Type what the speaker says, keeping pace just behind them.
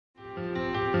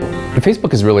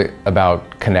Facebook is really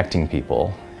about connecting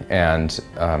people. And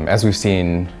as we've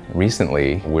seen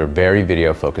recently, we're very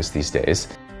video focused these days.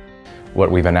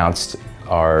 What we've announced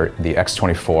are the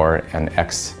X24 and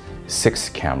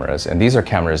X6 cameras. And these are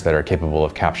cameras that are capable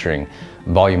of capturing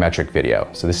volumetric video.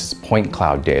 So this is point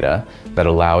cloud data that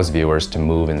allows viewers to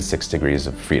move in 6 degrees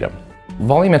of freedom.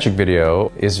 Volumetric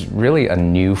video is really a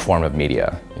new form of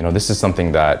media. You know, this is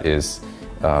something that is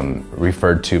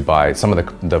referred to by some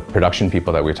of the production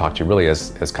people that we talked to really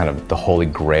as kind of the holy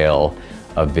grail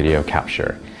of video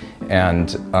capture. And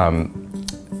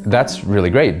that's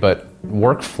really great, but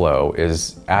workflow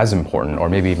is as important or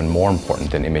maybe even more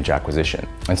important than image acquisition.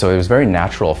 And so it was very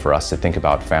natural for us to think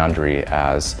about Foundry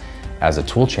as a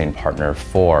toolchain partner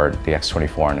for the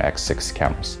X24 and X6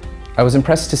 cameras. I was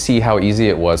impressed to see how easy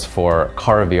it was for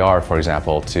Cara VR, for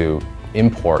example, to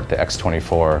import the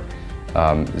X24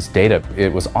 data.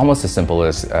 It was almost as simple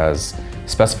as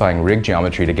specifying rig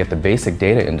geometry to get the basic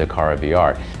data into Cara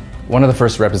VR. One of the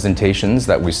first representations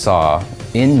that we saw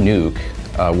in Nuke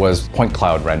was point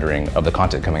cloud rendering of the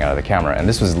content coming out of the camera. And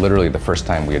this was literally the first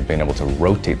time we had been able to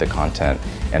rotate the content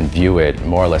and view it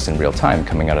more or less in real time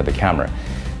coming out of the camera.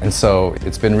 And so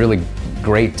it's been really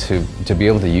great to be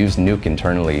able to use Nuke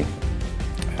internally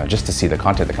just to see the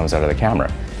content that comes out of the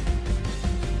camera.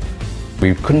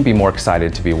 We couldn't be more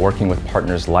excited to be working with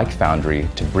partners like Foundry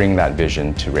to bring that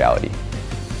vision to reality.